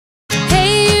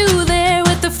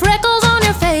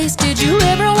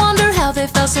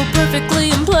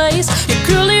perfectly in place. Your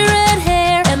curly red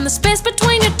hair and the space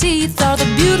between your teeth are the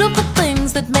beautiful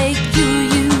things that make you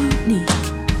unique.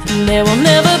 And there will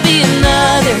never be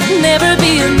another, never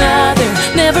be another,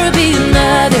 never be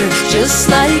another just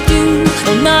like you.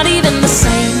 Oh, not even the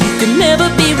same, you can never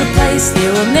be replaced.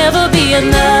 There will never be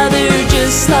another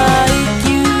just like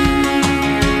you.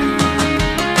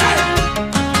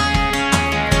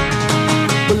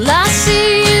 Well, I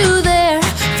see you there,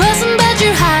 fussing about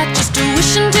your height, just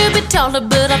wishing to be taller,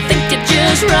 but I think you're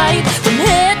just right. From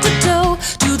head to toe,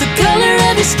 to the color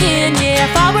of your skin, yeah,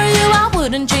 if I were you, I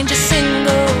wouldn't change a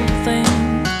single thing.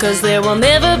 'Cause there will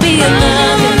never be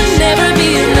another, never be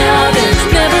another,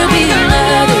 never be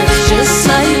another just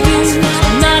like you.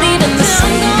 Not even the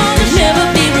same, will never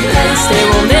be replaced. There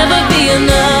will never be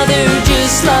another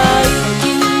just like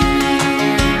you.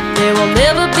 There will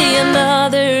never be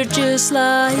another just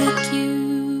like you.